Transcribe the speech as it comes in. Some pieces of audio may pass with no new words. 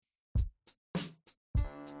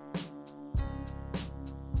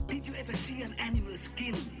Special animal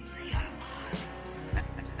skin. Yeah.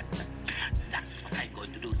 That's what I'm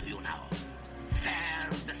going to do to you now. Tear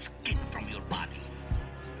the skin from your body.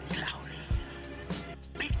 Slowly.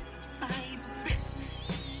 Bit by bit.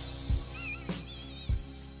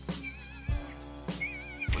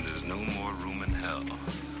 When there's no more room in hell,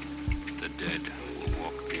 the dead will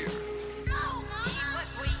walk here. No, Mama! Eve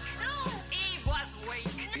was weak. No! Eve was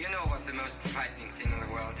weak. Do you know what the most frightening thing in the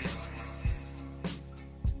world is?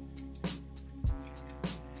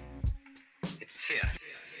 It's here.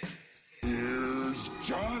 Here's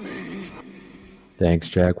Johnny. Thanks,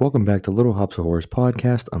 Jack. Welcome back to Little Hops of Horrors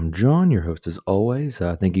podcast. I'm John, your host as always.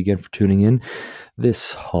 Thank you again for tuning in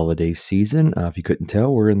this holiday season. If you couldn't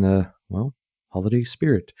tell, we're in the, holiday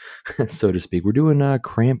spirit, so to speak. We're doing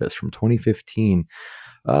Krampus from 2015.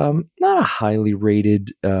 Not a highly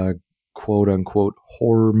rated, quote-unquote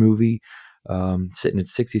horror movie. Sitting at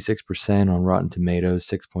 66% on Rotten Tomatoes,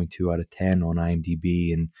 6.2 out of 10 on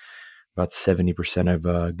IMDb, and about 70% of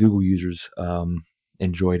Google users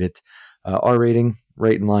enjoyed it. R rating,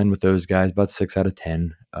 right in line with those guys, about 6 out of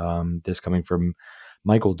 10. This coming from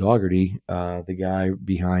Michael Dougherty, the guy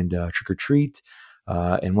behind Trick or Treat,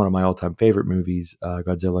 and one of my all-time favorite movies,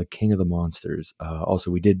 Godzilla King of the Monsters.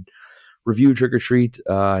 Also, we did review Trick or Treat,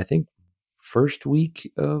 I think, first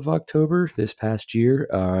week of October this past year,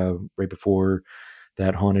 right before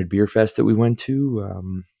that haunted beer fest that we went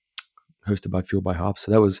to, hosted by Fueled by Hops.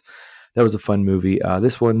 So that was a fun movie.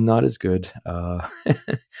 This one, not as good,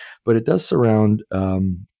 but it does surround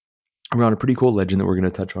around a pretty cool legend that we're going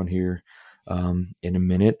to touch on here in a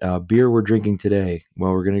minute. Beer we're drinking today.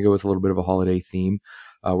 Well, we're going to go with a little bit of a holiday theme.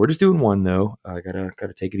 We're just doing one though. I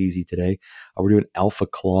gotta take it easy today. We're doing Alpha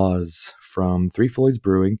Claus from Three Floyds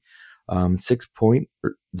Brewing,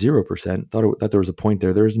 6.0%. Thought there was a point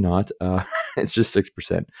there. There's not. It's just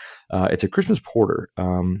 6%. It's a Christmas porter.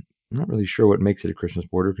 I'm not really sure what makes it a Christmas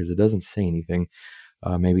porter because it doesn't say anything.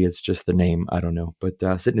 Maybe it's just the name. I don't know. But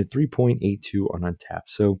sitting at 3.82 on Untappd.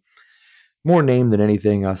 So more name than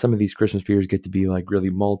anything. Some of these Christmas beers get to be like really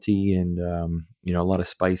malty and, a lot of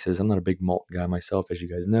spices. I'm not a big malt guy myself, as you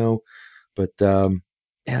guys know. But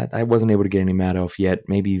yeah, I wasn't able to get any Mad Elf yet.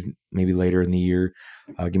 Maybe later in the year.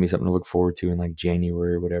 Give me something to look forward to in like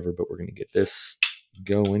January or whatever. But we're going to get this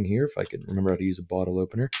going here. If I can remember how to use a bottle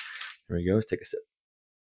opener. There we go. Let's take a sip.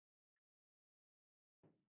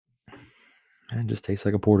 And it just tastes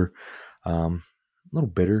like a porter. A little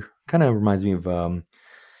bitter. Kind of reminds me of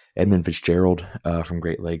Edmund Fitzgerald from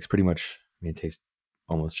Great Lakes. Pretty much, it tastes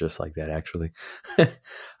almost just like that, actually.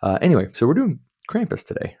 Anyway, so we're doing Krampus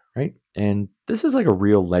today, right? And this is like a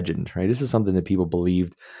real legend, right? This is something that people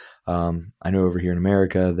believed. I know over here in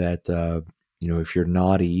America that, if you're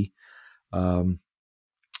naughty, you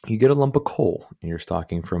get a lump of coal in your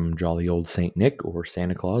stocking from jolly old Saint Nick or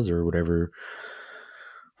Santa Claus or whatever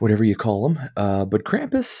you call them. But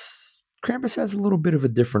Krampus has a little bit of a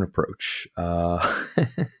different approach.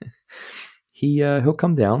 He'll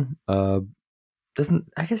come down. I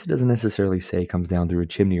guess it doesn't necessarily say comes down through a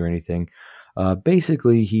chimney or anything.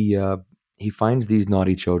 Basically, he finds these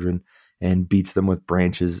naughty children and beats them with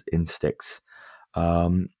branches and sticks.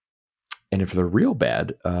 And if they're real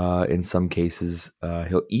bad, in some cases,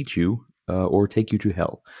 he'll eat you or take you to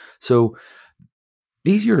hell. So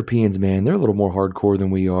these Europeans, man, they're a little more hardcore than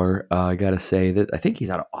we are. I gotta say that I think he's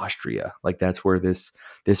out of Austria. Like that's where this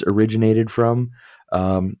originated from.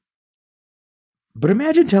 But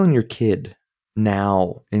imagine telling your kid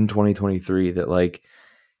now in 2023 that like,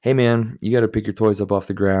 hey man, you got to pick your toys up off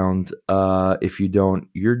the ground. If you don't,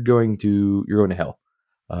 you're going to hell.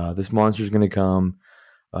 This monster's going to come.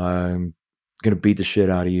 I'm going to beat the shit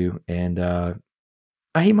out of you. And,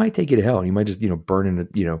 he might take you to hell and he might just, burn in,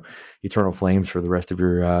 eternal flames for the rest of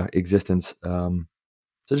your existence. So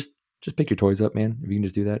just pick your toys up, man, if you can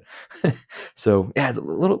just do that. So yeah, it's a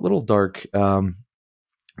little dark.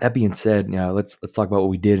 That being said, let's talk about what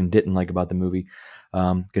we did and didn't like about the movie.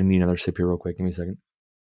 Gonna need another sip here real quick. Give me a second.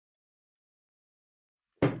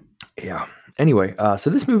 Yeah. Anyway, so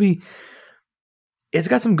this movie, it's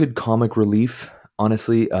got some good comic relief.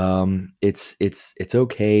 Honestly, it's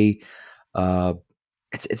okay.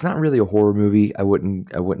 It's not really a horror movie. I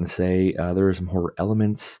wouldn't say there are some horror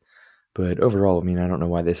elements, but overall, I don't know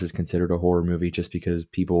why this is considered a horror movie just because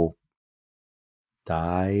people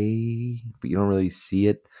die, but you don't really see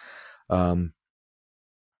it.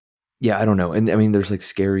 Yeah, I don't know. And there's like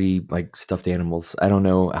scary, like stuffed animals. I don't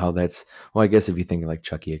know how that's, well, I guess if you think like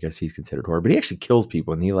Chucky, I guess he's considered horror, but he actually kills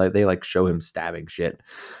people and they like show him stabbing shit.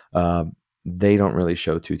 They don't really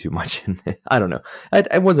show too much in it. I don't know.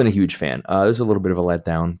 I wasn't a huge fan. It was a little bit of a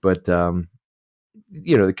letdown, but the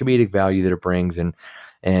comedic value that it brings and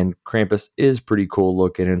And Krampus is pretty cool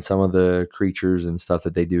looking, and some of the creatures and stuff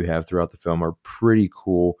that they do have throughout the film are pretty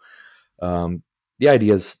cool. The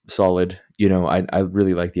idea is solid. I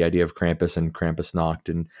really like the idea of Krampus and Krampusnacht,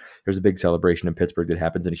 and there's a big celebration in Pittsburgh that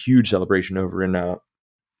happens, and a huge celebration over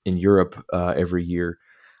in Europe every year,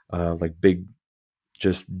 like big,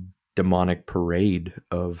 just demonic parade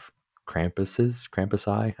of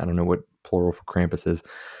Krampusi. I don't know what plural for Krampus is,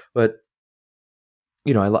 but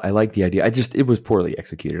I like the idea. It was poorly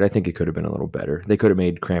executed. I think it could have been a little better. They could have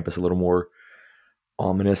made Krampus a little more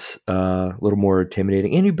ominous, a little more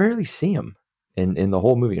intimidating, and you barely see him in the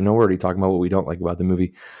whole movie. We're already talking about what we don't like about the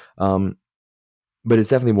movie. But it's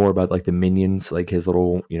definitely more about like the minions, like his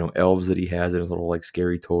little, elves that he has and his little like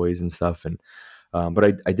scary toys and stuff. And but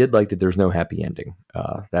I did like that there's no happy ending.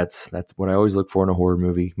 That's what I always look for in a horror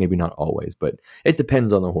movie. Maybe not always, but it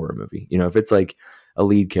depends on the horror movie. If it's like a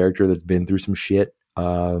lead character that's been through some shit,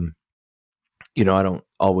 I don't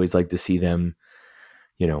always like to see them,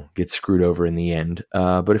 get screwed over in the end.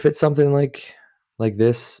 But if it's something like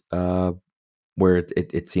this, where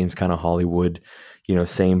it seems kind of Hollywood,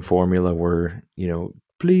 same formula where,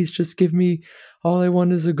 please just give me, all I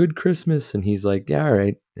want is a good Christmas. And he's like, yeah, all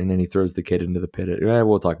right. And then he throws the kid into the pit.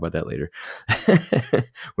 We'll talk about that later.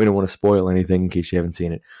 We don't want to spoil anything in case you haven't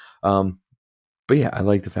seen it. But yeah, I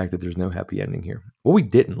like the fact that there's no happy ending here. What we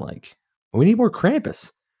didn't like, we need more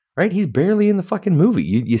Krampus, right? He's barely in the fucking movie.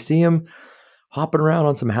 You see him hopping around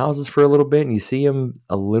on some houses for a little bit, and you see him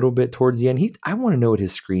a little bit towards the end. I want to know what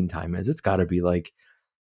his screen time is. It's got to be like,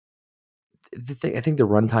 I think the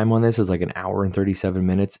runtime on this is like an hour and 37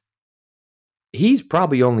 minutes. He's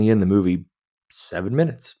probably only in the movie 7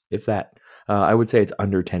 minutes, if that. I would say it's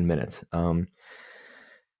under 10 minutes. And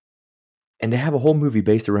to have a whole movie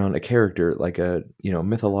based around a character like a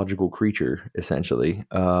mythological creature, essentially,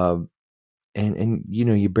 and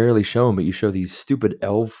you barely show him, but you show these stupid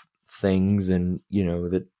elf things, and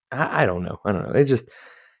that I don't know.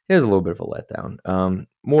 It was a little bit of a letdown.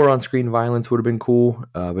 More on-screen violence would have been cool,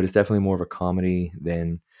 but it's definitely more of a comedy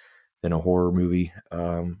than a horror movie.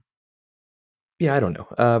 Yeah, I don't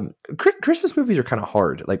know. Christmas movies are kind of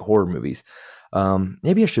hard, like horror movies.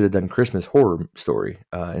 Maybe I should have done Christmas Horror Story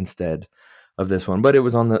instead of this one, but it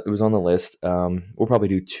was on the list. We'll probably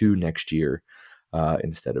do 2 next year.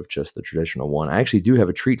 Instead of just the traditional one. I actually do have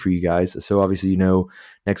a treat for you guys. So obviously,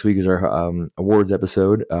 next week is our awards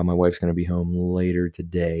episode. My wife's going to be home later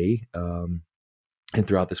today. And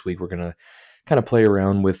throughout this week, we're going to kind of play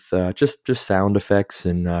around with just sound effects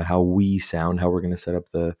and how we sound, how we're going to set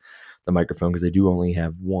up the microphone, because I do only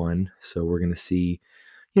have one. So we're going to see,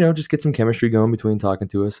 just get some chemistry going between talking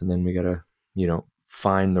to us. And then we got to,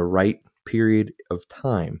 find the right period of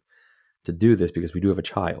time to do this, because we do have a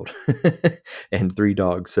child and 3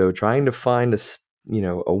 dogs. So trying to find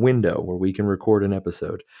a window where we can record an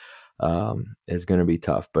episode is going to be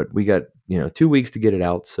tough, but we got, 2 weeks to get it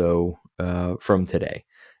out. So from today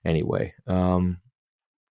anyway,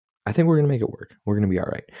 I think we're going to make it work. We're going to be all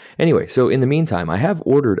right. Anyway, so in the meantime, I have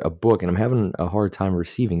ordered a book and I'm having a hard time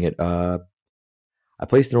receiving it. I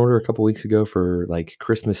placed an order a couple weeks ago for like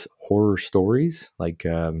Christmas horror stories, like,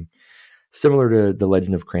 similar to The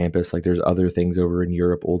Legend of Krampus. Like there's other things over in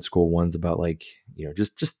Europe, old school ones about like,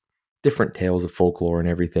 just different tales of folklore and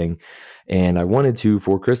everything. And I wanted to,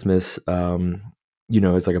 for Christmas,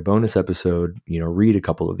 it's like a bonus episode, read a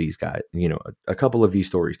couple of these guys, a couple of these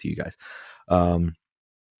stories to you guys.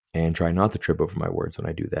 And try not to trip over my words when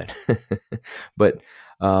I do that. But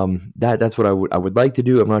that's what I would like to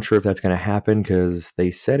do. I'm not sure if that's going to happen, because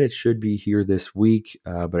they said it should be here this week,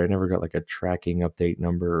 but I never got like a tracking update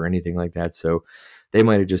number or anything like that. So they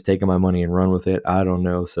might have just taken my money and run with it. I don't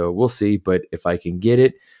know. So we'll see. But if I can get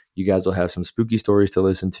it, you guys will have some spooky stories to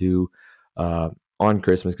listen to on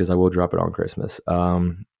Christmas, because I will drop it on Christmas.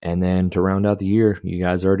 And then to round out the year, you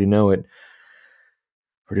guys already know it,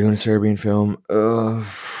 we're doing a Serbian film.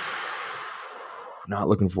 Not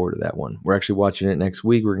looking forward to that one. We're actually watching it next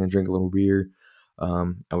week. We're going to drink a little beer.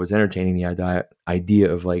 I was entertaining the idea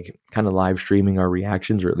of like kind of live streaming our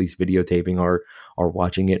reactions, or at least videotaping our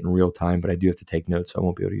watching it in real time. But I do have to take notes, so I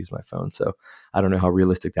won't be able to use my phone. So I don't know how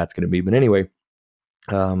realistic that's going to be. But anyway,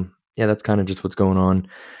 yeah, that's kind of just what's going on,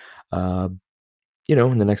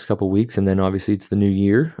 in the next couple of weeks. And then obviously it's the new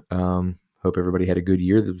year. Hope everybody had a good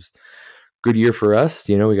year. There was good year for us.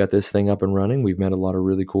 We got this thing up and running. We've met a lot of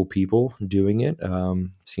really cool people doing it.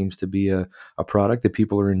 Seems to be a product that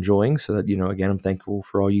people are enjoying. So that, again, I'm thankful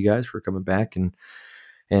for all you guys for coming back and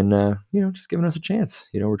just giving us a chance.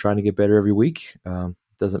 We're trying to get better every week.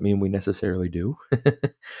 Doesn't mean we necessarily do.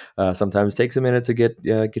 Sometimes it takes a minute to get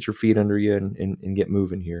your feet under you and get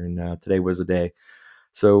moving here. And today was a day.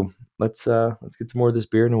 So let's get some more of this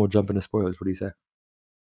beer and then we'll jump into spoilers. What do you say?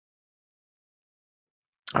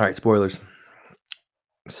 All right, spoilers.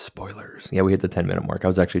 Yeah, we hit the 10-minute mark. I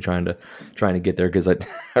was actually trying to get there because I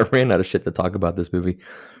ran out of shit to talk about this movie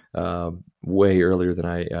way earlier than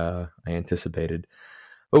I anticipated.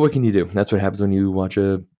 But what can you do? That's what happens when you watch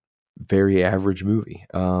a very average movie.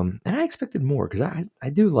 And I expected more because I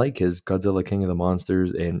do like his Godzilla King of the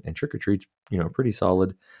Monsters and Trick or Treat's pretty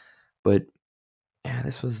solid. But yeah,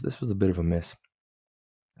 this was a bit of a miss.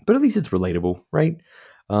 But at least it's relatable, right?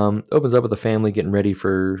 Opens up with a family getting ready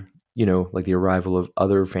for like the arrival of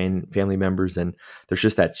other family members, and there's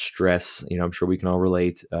just that stress. I'm sure we can all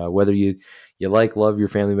relate. Whether you love your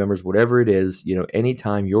family members, whatever it is,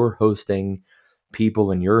 anytime you're hosting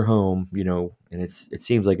people in your home, and it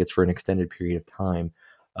seems like it's for an extended period of time.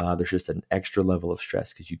 There's just an extra level of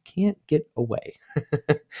stress because you can't get away.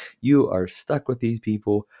 You are stuck with these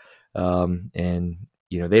people, and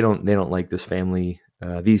they don't like this family,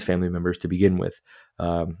 these family members to begin with.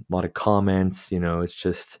 A lot of comments, it's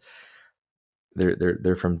just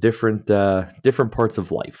they're from different parts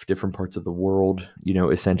of life, different parts of the world.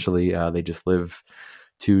 Essentially, they just live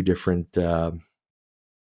two different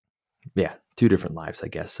two different lives, I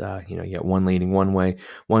guess. You got one leading one way,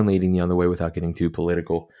 one leading the other way without getting too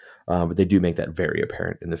political. But they do make that very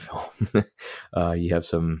apparent in the film. You have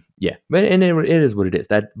some, but and it is what it is.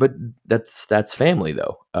 But that's family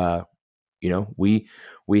though.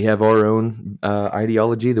 We have our own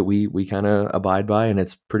ideology that we kind of abide by, and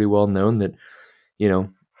it's pretty well known that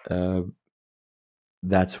uh,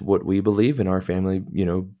 that's what we believe in our family.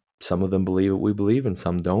 Some of them believe what we believe, and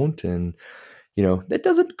some don't, and that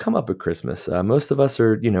doesn't come up at Christmas. Most of us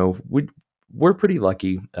are, we're pretty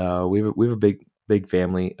lucky. We have a big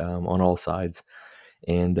family on all sides,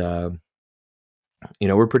 and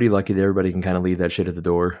we're pretty lucky that everybody can kind of leave that shit at the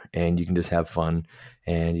door, and you can just have fun.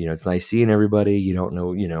 And it's nice seeing everybody. You don't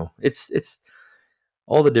know, it's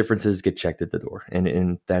all the differences get checked at the door,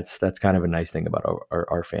 and that's kind of a nice thing about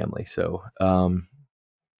our family. So,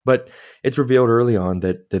 but it's revealed early on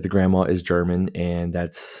that the grandma is German, and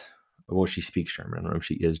she speaks German. I don't know if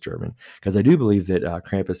she is German, because I do believe that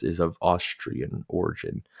Krampus is of Austrian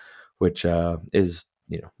origin, which is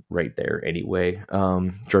right there anyway.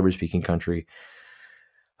 German speaking country.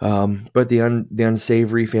 But the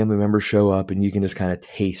unsavory family members show up, and you can just kind of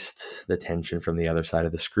taste the tension from the other side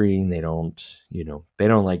of the screen. They don't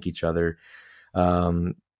like each other.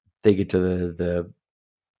 They get to the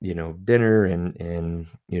dinner, and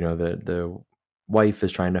the wife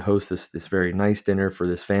is trying to host this very nice dinner for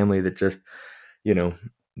this family that just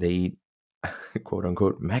they eat quote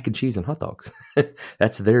unquote mac and cheese and hot dogs.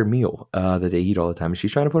 That's their meal that they eat all the time, and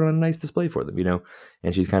she's trying to put on a nice display for them,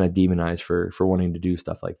 and she's kind of demonized for wanting to do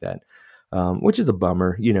stuff like that, which is a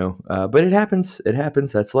bummer, but it happens.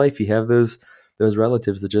 That's life. You have those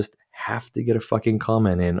relatives that just have to get a fucking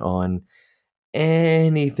comment in on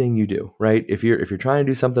anything you do, right? If you're trying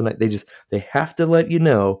to do something, they have to let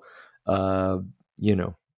uh,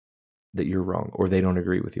 that you're wrong, or they don't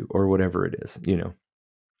agree with you, or whatever it is,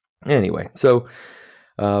 Anyway, so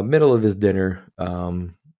middle of this dinner,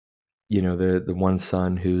 the one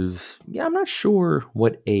son who's I'm not sure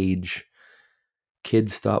what age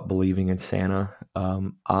kids stop believing in Santa.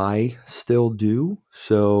 I still do,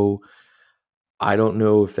 so I don't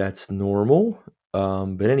know if that's normal.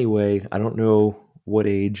 But anyway, I don't know what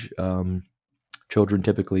age children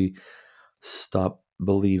typically stop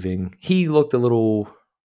believing. He looked a little.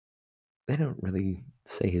 They don't really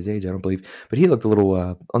say his age, I don't believe, but he looked a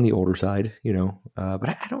little on the older side, But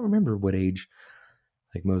I don't remember what age,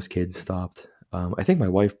 like, most kids stopped. I think my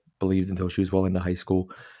wife believed until she was well into high school.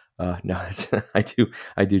 No,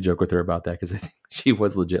 I do joke with her about that because I think she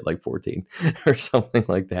was legit like 14 or something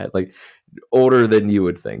like that, like older than you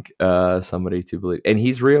would think. Somebody to believe, and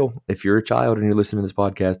he's real. If you're a child and you're listening to this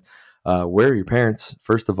podcast, where are your parents?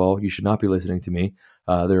 First of all, you should not be listening to me.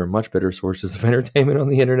 There are much better sources of entertainment on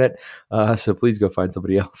the internet, so please go find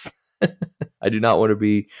somebody else. I do not want to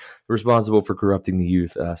be responsible for corrupting the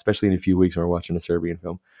youth, especially in a few weeks when we're watching a Serbian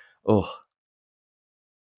film. Oh,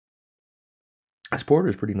 this porter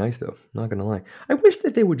is pretty nice, though. Not gonna lie. I wish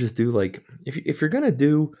that they would just do, like, if you're gonna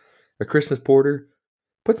do a Christmas porter,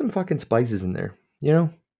 put some fucking spices in there.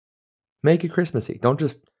 Make it Christmassy. Don't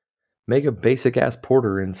just make a basic ass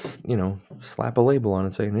porter and slap a label on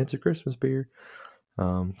it saying it's a Christmas beer.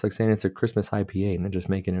 It's like saying it's a Christmas IPA and then just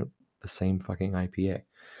making it the same fucking IPA.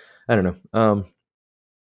 I don't know.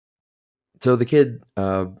 So the kid,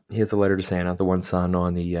 he has a letter to Santa, the one son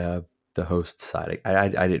on the host side.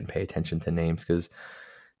 I didn't pay attention to names because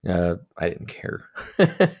I didn't care.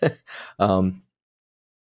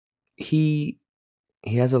 He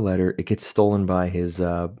he has a letter. It gets stolen by his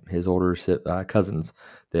older cousins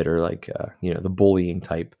that are like the bullying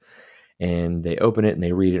type, and they open it and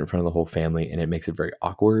they read it in front of the whole family, and it makes it very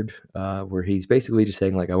awkward. Where he's basically just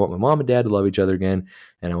saying like, I want my mom and dad to love each other again,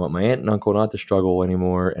 and I want my aunt and uncle not to struggle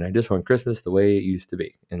anymore, and I just want Christmas the way it used to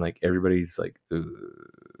be. And like everybody's like, ugh.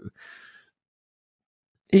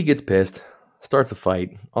 He gets pissed, starts a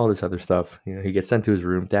fight, all this other stuff. He gets sent to his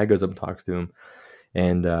room. Dad goes up and talks to him.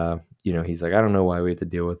 And, he's like, I don't know why we have to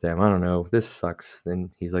deal with them. I don't know. This sucks. And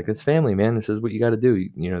he's like, it's family, man. This is what you got to do.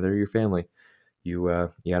 They're your family. You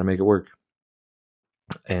got to make it work.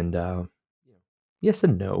 And, yes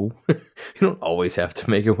and no. You don't always have to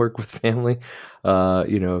make it work with family.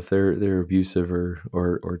 If they're abusive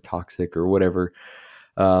or toxic or whatever.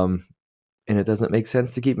 And it doesn't make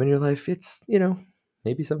sense to keep them in your life. It's,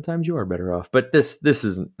 maybe sometimes you are better off, but that's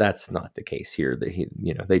not the case here.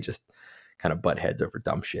 They just kind of butt heads over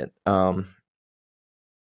dumb shit. In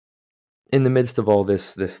the midst of all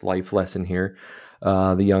this life lesson here,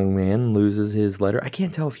 the young man loses his letter. I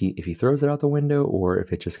can't tell if he throws it out the window or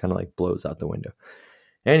if it just kind of like blows out the window.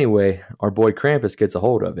 Anyway, our boy Krampus gets a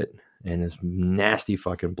hold of it, and this nasty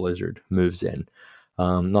fucking blizzard moves in.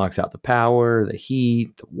 Knocks out the power, the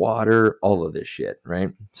heat, the water, all of this shit, right?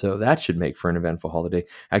 So that should make for an eventful holiday.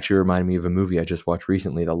 Actually reminded me of a movie I just watched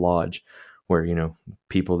recently, The Lodge, where,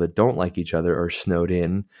 people that don't like each other are snowed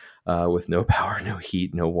in with no power, no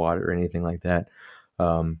heat, no water, or anything like that.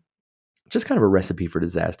 Just kind of a recipe for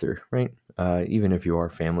disaster, right? Even if you are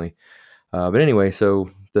family. But anyway, so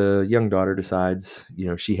the young daughter decides,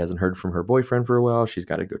 she hasn't heard from her boyfriend for a while. She's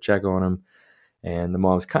got to go check on him. And the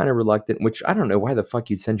mom's kind of reluctant, which I don't know why the fuck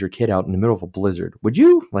you'd send your kid out in the middle of a blizzard. Would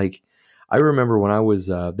you? Like, I remember when I was,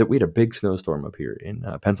 that we had a big snowstorm up here in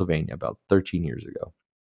Pennsylvania about 13 years ago.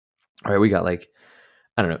 All right, we got like,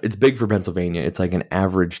 I don't know, it's big for Pennsylvania. It's like an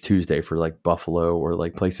average Tuesday for like Buffalo or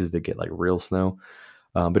like places that get like real snow.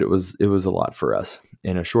 But it was a lot for us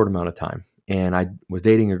in a short amount of time. And I was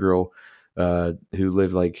dating a girl who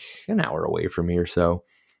lived like an hour away from me or so.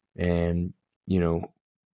 And,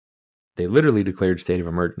 they literally declared state of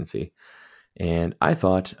emergency. And I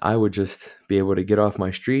thought I would just be able to get off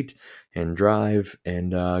my street and drive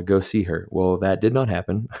and go see her. Well, that did not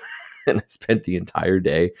happen. And I spent the entire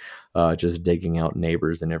day just digging out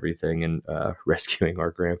neighbors and everything and rescuing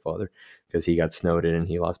our grandfather because he got snowed in and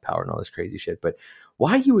he lost power and all this crazy shit. But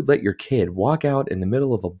why you would let your kid walk out in the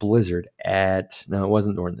middle of a blizzard no, it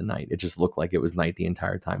wasn't during the night. It just looked like it was night the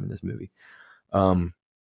entire time in this movie.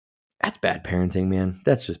 That's bad parenting, man.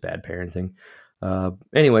 That's just bad parenting.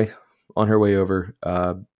 Anyway, on her way over,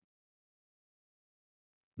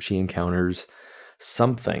 she encounters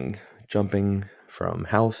something jumping from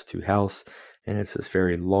house to house, and it's this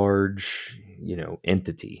very large,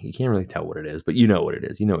 entity. You can't really tell what it is, but you know what it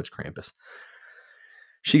is. You know it's Krampus.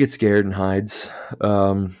 She gets scared and hides.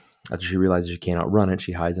 After she realizes she can't outrun it,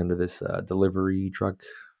 she hides under this delivery truck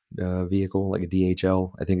vehicle, like a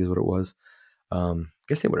DHL, I think is what it was.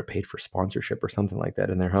 Guess they would have paid for sponsorship or something like that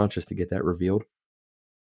in there, huh? Just to get that revealed.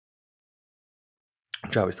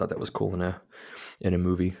 Which I always thought that was cool in a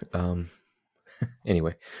movie.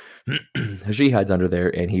 Anyway, she hides under there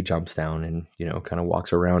and he jumps down and, kind of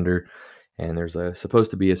walks around her. And there's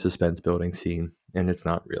supposed to be a suspense building scene, and it's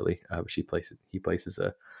not really. He places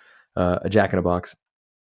a jack in a box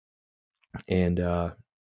and,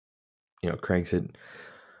 cranks it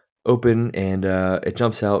open and it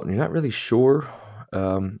jumps out, and you're not really sure.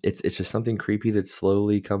 It's just something creepy that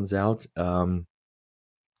slowly comes out.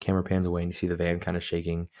 Camera pans away and you see the van kind of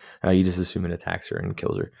shaking. You just assume it attacks her and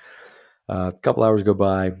kills her. A couple hours go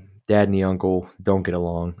by. Dad and the uncle don't get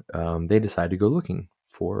along. They decide to go looking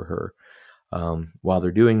for her. While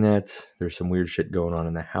they're doing that, there's some weird shit going on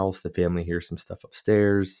in the house. The family hears some stuff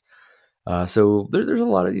upstairs. So there's a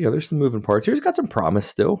lot of, there's some moving parts here. It's got some promise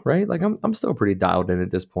still, right? Like I'm still pretty dialed in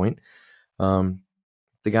at this point.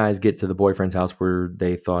 The guys get to the boyfriend's house where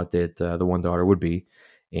they thought that the one daughter would be,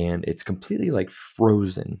 and it's completely like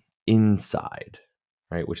frozen inside,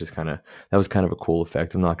 right? Which is that was kind of a cool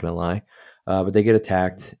effect. I'm not going to lie. But they get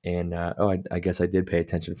attacked, and I guess I did pay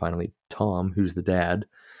attention finally. Tom, who's the dad,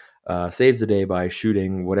 saves the day by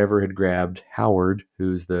shooting whatever had grabbed Howard,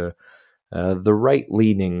 who's the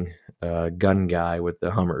right-leaning gun guy with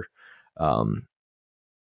the Hummer.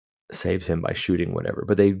 Saves him by shooting whatever.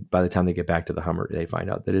 But by the time they get back to the Hummer, they find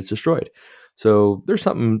out that it's destroyed. So there's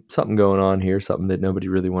something going on here, something that nobody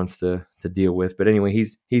really wants to deal with. But anyway,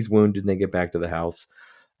 he's wounded, and they get back to the house,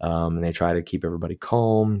 and they try to keep everybody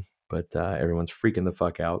calm, but everyone's freaking the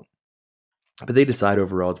fuck out. But they decide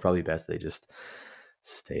overall it's probably best they just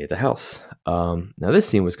stay at the house. Now this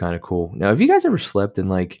scene was kind of cool. Now, have you guys ever slept in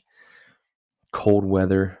like cold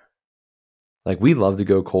weather. Like, we love to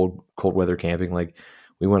go cold weather camping. Like,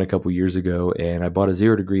 we went a couple years ago, and I bought a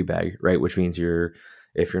 0-degree bag, right? Which means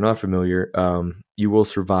if you're not familiar, you will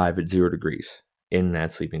survive at 0 degrees in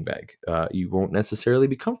that sleeping bag. You won't necessarily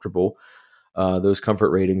be comfortable. Those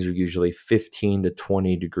comfort ratings are usually 15 to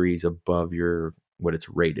 20 degrees above what it's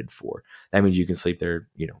rated for. That means you can sleep there,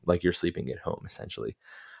 like you're sleeping at home, essentially.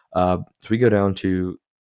 So we go down to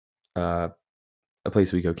a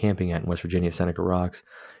place we go camping at in West Virginia, Seneca Rocks,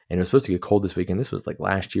 and it was supposed to get cold this weekend. This was like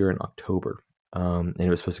last year in October, and it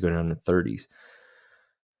was supposed to go down to 30s.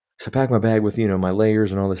 So I packed my bag with, my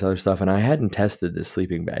layers and all this other stuff, and I hadn't tested this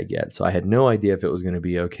sleeping bag yet, so I had no idea if it was going to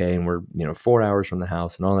be okay, and we're, 4 hours from the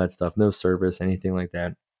house and all that stuff, no service, anything like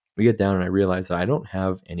that. We get down, and I realize that I don't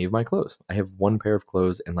have any of my clothes. I have one pair of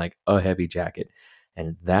clothes and like a heavy jacket,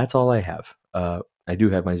 and that's all I have. I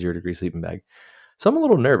do have my 0-degree sleeping bag. So I'm a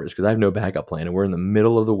little nervous because I have no backup plan, and we're in the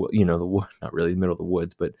middle of not really the middle of the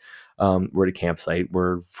woods, but we're at a campsite.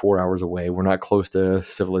 We're 4 hours away. We're not close to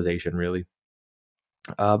civilization, really.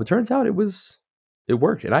 But turns out it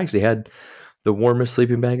worked. And I actually had the warmest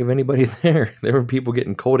sleeping bag of anybody there. There were people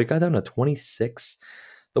getting cold. It got down to 26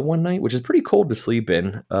 the one night, which is pretty cold to sleep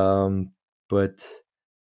in. But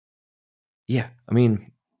yeah, I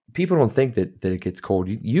mean, people don't think that it gets cold.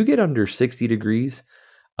 You get under 60 degrees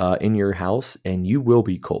in your house, and you will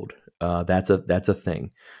be cold. That's a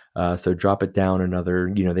thing. So drop it down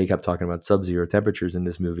another. They kept talking about sub-zero temperatures in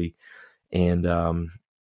this movie, and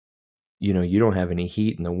you don't have any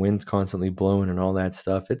heat, and the wind's constantly blowing and all that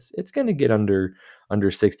stuff. It's going to get under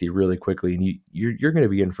 60 really quickly, and you're going to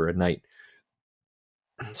be in for a night.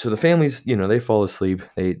 So the families, they fall asleep.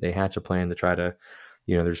 They hatch a plan to try to,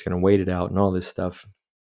 they're just going to wait it out and all this stuff.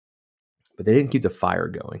 But they didn't keep the fire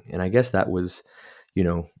going, and I guess that was,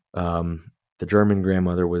 the German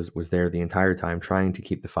grandmother was there the entire time, trying to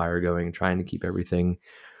keep the fire going, trying to keep everything,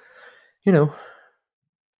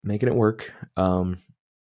 making it work.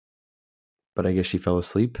 But I guess she fell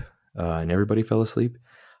asleep, and everybody fell asleep.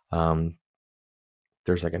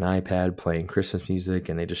 There's like an iPad playing Christmas music,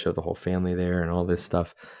 and they just show the whole family there and all this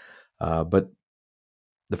stuff. But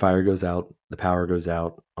the fire goes out, the power goes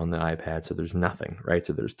out on the iPad, so there's nothing, right?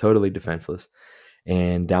 So there's totally defenseless.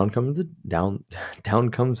 And down comes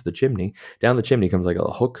the chimney. Down the chimney comes like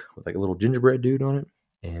a hook with like a little gingerbread dude on it.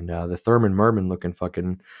 And the Thurman Merman looking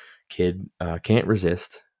fucking kid can't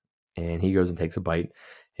resist. And he goes and takes a bite.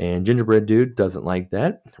 And gingerbread dude doesn't like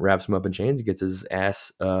that. Wraps him up in chains. Gets his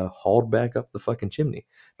ass hauled back up the fucking chimney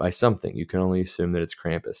by something. You can only assume that it's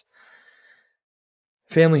Krampus.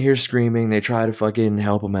 Family here screaming. They try to fucking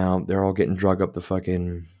help him out. They're all getting drug up the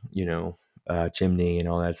fucking, chimney and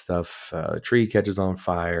all that stuff. The tree catches on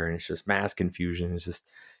fire, and it's just mass confusion. It's just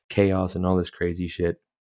chaos and all this crazy shit.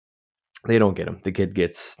 They don't get him. The kid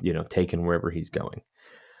gets, taken wherever he's going.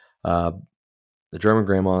 The German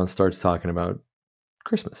grandma starts talking about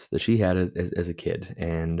Christmas that she had as a kid,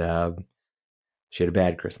 and she had a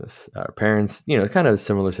bad Christmas. Her parents, kind of a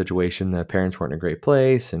similar situation. The parents weren't in a great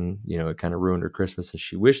place, and it kind of ruined her Christmas, and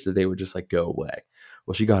she wished that they would just like go away.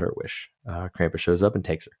 Well, she got her wish. Krampus shows up and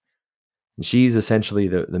takes her. And she's essentially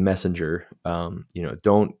the messenger.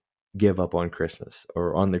 Don't give up on Christmas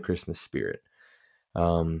or on the Christmas spirit.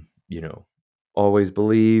 Always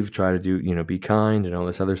believe, try to do, be kind and all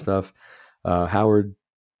this other stuff. Howard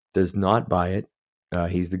does not buy it.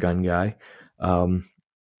 He's the gun guy.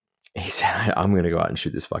 He said, I'm going to go out and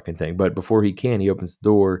shoot this fucking thing. But before he can, he opens the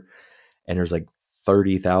door, and there's like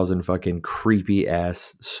 30,000 fucking creepy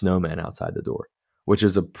ass snowmen outside the door, which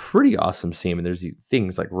is a pretty awesome scene. And there's these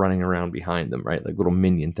things like running around behind them, right? Like little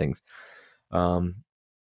minion things.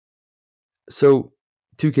 So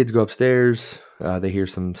 2 kids go upstairs. They hear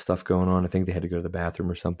some stuff going on. I think they had to go to the bathroom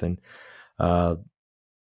or something. The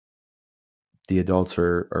adults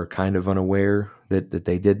are kind of unaware that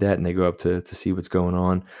they did that, and they go up to see what's going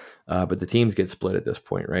on. But the teams get split at this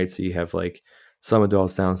point, right? So you have like some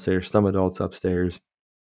adults downstairs, some adults upstairs.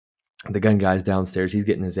 The gun guy's downstairs. He's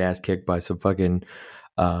getting his ass kicked by some fucking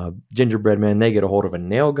gingerbread men. They get a hold of a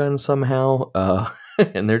nail gun somehow,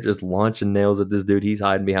 and they're just launching nails at this dude. He's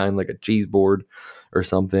hiding behind like a cheese board or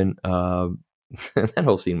something. That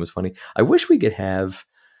whole scene was funny. I wish we could have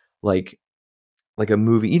like a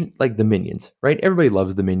movie like the Minions, right? Everybody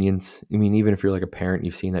loves the Minions. I mean, even if you're like a parent,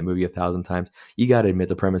 you've seen that movie 1,000 times. You got to admit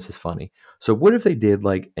the premise is funny. So what if they did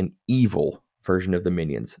like an evil version of the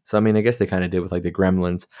Minions? So I mean, I guess they kind of did with like the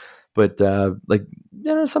Gremlins, but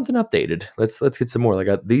something updated. Let's get some more.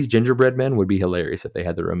 Like these gingerbread men would be hilarious if they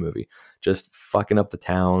had their own movie, just fucking up the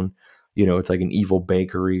town. It's like an evil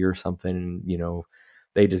bakery or something.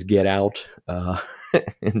 They just get out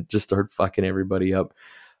and just start fucking everybody up.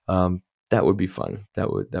 That would be fun. That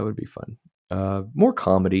would be fun. More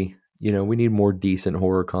comedy. We need more decent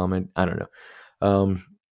horror comment. I don't know.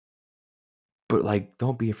 But like,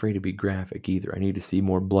 don't be afraid to be graphic either. I need to see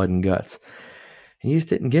more blood and guts. And you just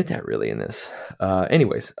didn't get that really in this.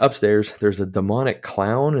 Anyways, upstairs, there's a demonic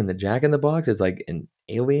clown in the Jack in the Box. It's like an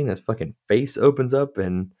alien. His fucking face opens up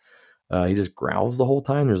and he just growls the whole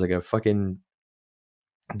time. There's like a fucking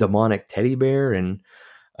demonic teddy bear. And,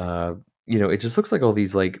 it just looks like all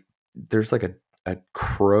these, like, there's like a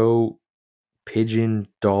crow pigeon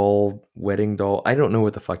doll, wedding doll. I don't know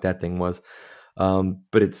what the fuck that thing was.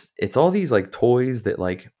 But it's all these like toys that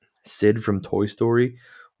like Sid from Toy Story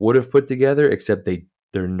would have put together, except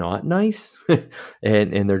they're not nice,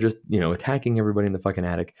 and they're just attacking everybody in the fucking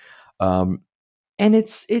attic. And I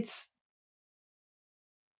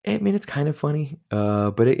mean it's kind of funny,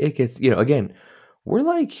 but it gets again, we're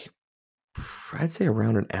like I'd say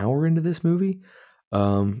around an hour into this movie,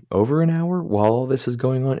 over an hour while all this is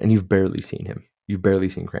going on, and you've barely seen him. You've barely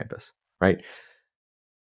seen Krampus, right?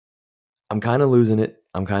 I'm kind of losing it.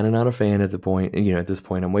 I'm kind of not a fan at the point. At this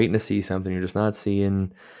point, I'm waiting to see something. You're just not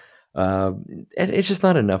seeing. It's just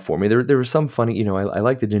not enough for me. There was some funny. I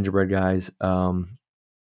like the gingerbread guys. I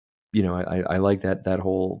like that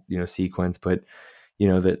whole sequence, but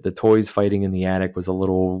the toys fighting in the attic was a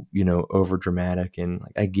little over dramatic, and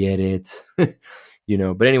like I get it. But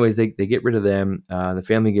anyways, they get rid of them. The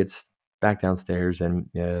family gets back downstairs, and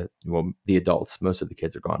the adults, most of the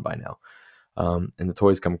kids are gone by now. And the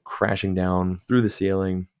toys come crashing down through the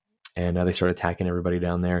ceiling, and they start attacking everybody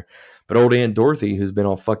down there. But old Aunt Dorothy, who's been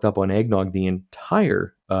all fucked up on eggnog the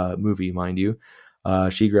entire movie, mind you,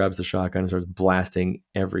 she grabs the shotgun and starts blasting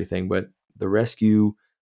everything. But the rescue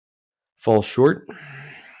falls short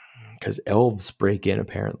because elves break in,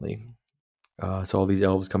 apparently. So all these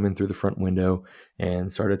elves come in through the front window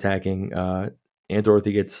and start attacking. Aunt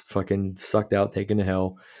Dorothy gets fucking sucked out, taken to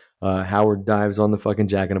hell. Howard dives on the fucking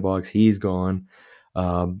Jack in the Box. He's gone.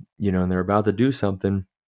 And they're about to do something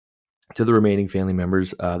to the remaining family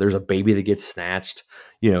members. There's a baby that gets snatched.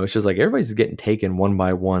 It's just like everybody's getting taken one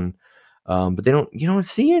by one. But you don't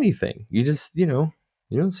see anything. You just, you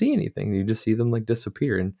don't see anything. You just see them like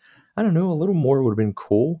disappear. And I don't know, a little more would have been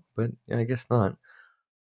cool, but I guess not.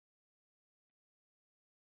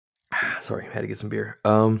 Sorry, I had to get some beer.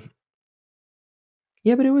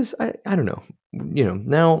 Yeah, but it was, I don't know.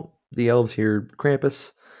 Now the elves hear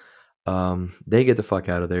Krampus. They get the fuck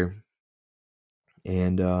out of there.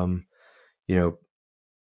 And,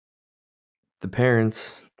 the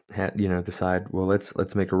parents decide, well,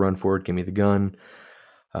 let's make a run for it. Give me the gun.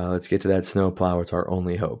 Let's get to that snowplow. It's our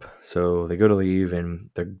only hope. So they go to leave, and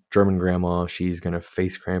the German grandma, she's going to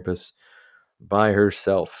face Krampus by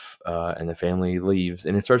herself. And the family leaves,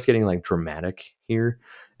 and it starts getting like dramatic here,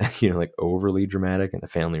 like overly dramatic. And the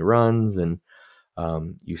family runs, and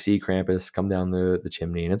you see Krampus come down the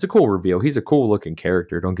chimney, and it's a cool reveal. He's a cool looking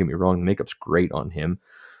character. Don't get me wrong. The makeup's great on him.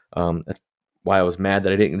 That's why I was mad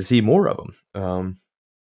that I didn't get to see more of him.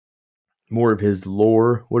 More of his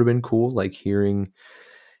lore would have been cool, like hearing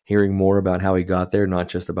more about how he got there, not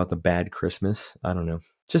just about the bad Christmas. I don't know.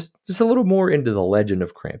 Just a little more into the legend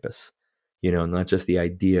of Krampus, not just the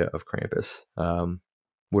idea of Krampus.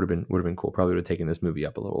 Would have been cool. Probably would have taken this movie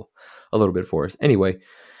up a little bit for us. Anyway,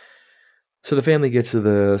 so the family gets to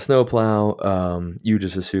the snowplow. You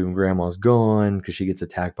just assume grandma's gone because she gets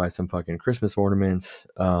attacked by some fucking Christmas ornaments.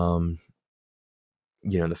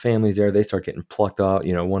 The family's there. They start getting plucked out,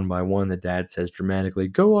 one by one. The dad says dramatically,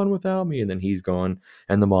 "Go on without me," and then he's gone,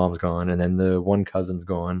 and the mom's gone, and then the one cousin's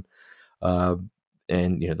gone. And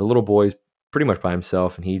the little boy's pretty much by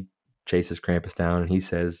himself, and he chases Krampus down, and he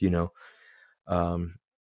says,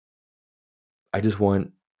 I just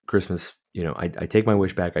want Christmas. I take my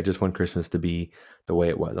wish back. I just want Christmas to be the way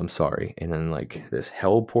it was. I'm sorry. And then like this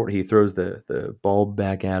hell port, he throws the bulb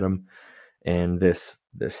back at him, and this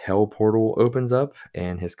hell portal opens up,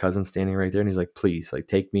 and his cousin's standing right there, and he's like, "Please, like,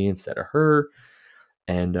 take me instead of her."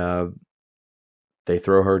 And they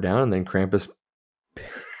throw her down, and then Krampus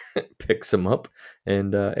picks him up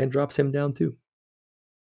and drops him down too.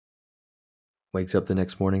 Wakes up the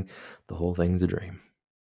next morning, the whole thing's a dream.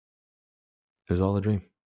 It was all a dream.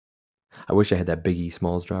 I wish I had that Biggie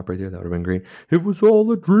Smalls drop right there. That would have been great. It was all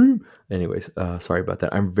a dream. Anyways, sorry about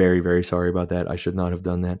that. I'm very, very sorry about that. I should not have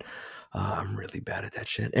done that. I'm really bad at that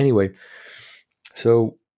shit. Anyway,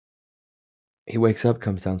 so he wakes up,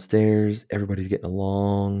 comes downstairs. Everybody's getting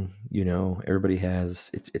along. Everybody has,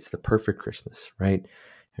 it's the perfect Christmas, right?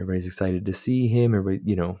 Everybody's excited to see him.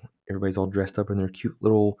 Everybody's all dressed up in their cute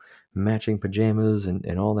little matching pajamas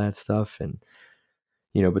and all that stuff. And,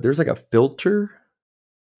 but there's like a filter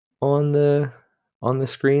on the on the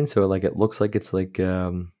screen, so like it looks like it's like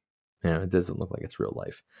it doesn't look like it's real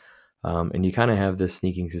life. And you kind of have this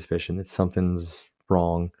sneaking suspicion that something's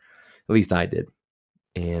wrong. At least I did.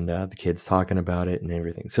 And the kid's talking about it and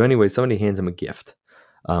everything. So anyway, somebody hands him a gift.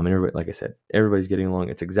 And everybody, like I said, everybody's getting along.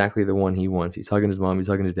 It's exactly the one he wants. He's hugging his mom. He's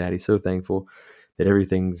hugging his dad. He's so thankful that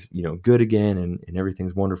everything's, good again and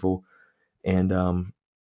everything's wonderful. And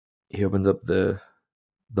he opens up the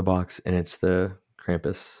box, and it's the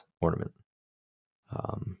Krampus ornament.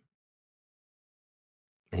 And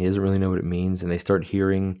he doesn't really know what it means. And they start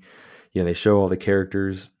hearing, they show all the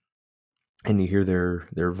characters, and you hear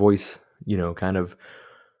their voice, kind of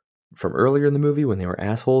from earlier in the movie when they were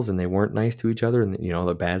assholes and they weren't nice to each other, and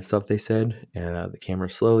the bad stuff they said. And the camera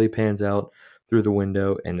slowly pans out through the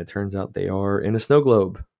window, and it turns out they are in a snow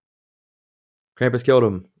globe. Krampus killed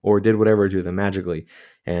him or did whatever to them magically,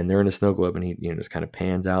 and they're in a snow globe, and he just kind of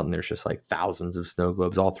pans out, and there's just like thousands of snow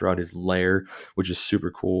globes all throughout his lair, which is super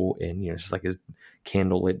cool. And just like his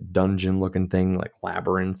candlelit dungeon looking thing, like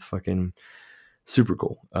labyrinth, fucking super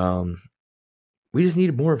cool. We just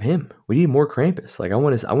needed more of him. We need more Krampus. Like I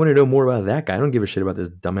want to know more about that guy. I don't give a shit about this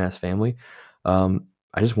dumbass family. I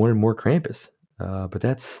just wanted more Krampus. But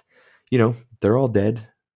that's, they're all dead.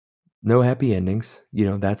 No happy endings.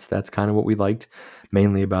 That's kind of what we liked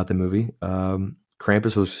mainly about the movie.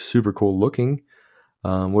 Krampus was super cool looking.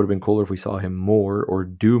 Would have been cooler if we saw him more or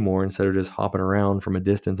do more instead of just hopping around from a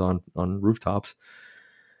distance on rooftops.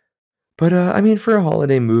 But for a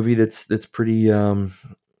holiday movie, that's pretty.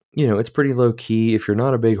 It's pretty low key. If you're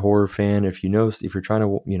not a big horror fan, if you're trying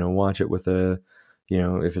to watch it with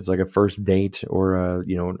if it's like a first date or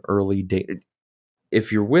an early date.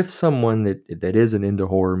 If you're with someone that isn't into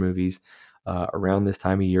horror movies around this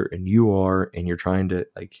time of year, and you're trying to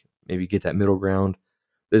like maybe get that middle ground,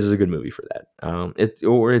 this is a good movie for that.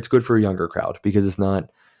 It's good for a younger crowd because it's not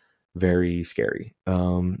very scary.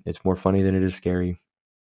 It's more funny than it is scary.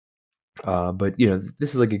 But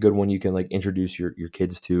this is like a good one you can like introduce your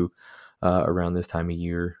kids to around this time of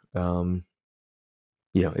year.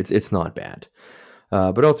 It's not bad.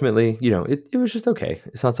 But ultimately, it was just okay.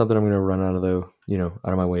 It's not something I'm going to run out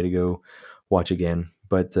of my way to go watch again.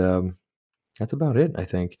 But that's about it, I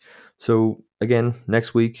think. So again,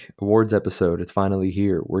 next week, awards episode. It's finally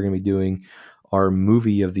here. We're going to be doing our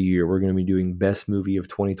movie of the year. We're going to be doing best movie of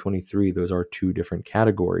 2023. Those are two different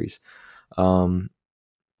categories.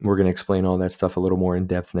 We're going to explain all that stuff a little more in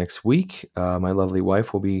depth next week. My lovely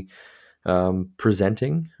wife will be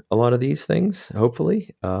presenting a lot of these things,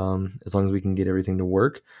 hopefully, as long as we can get everything to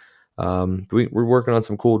work. We're working on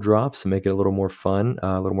some cool drops to make it a little more fun,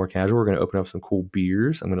 a little more casual. We're going to open up some cool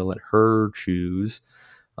beers. I'm going to let her choose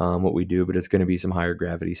what we do, but it's going to be some higher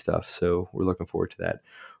gravity stuff. So we're looking forward to that.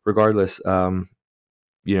 Regardless, doesn't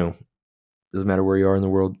matter where you are in the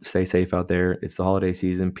world, stay safe out there. It's the holiday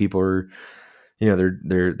season. People are,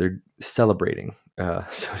 they're celebrating,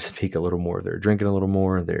 so to speak, a little more. They're drinking a little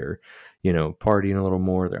more. They're, partying a little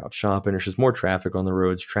more. They're out shopping. There's just more traffic on the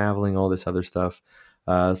roads, traveling, all this other stuff.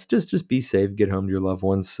 So just be safe. Get home to your loved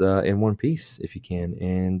ones in one piece if you can.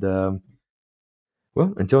 And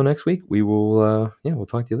well, until next week, we will. We'll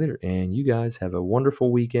talk to you later. And you guys have a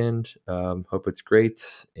wonderful weekend. Hope it's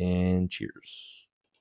great. And cheers.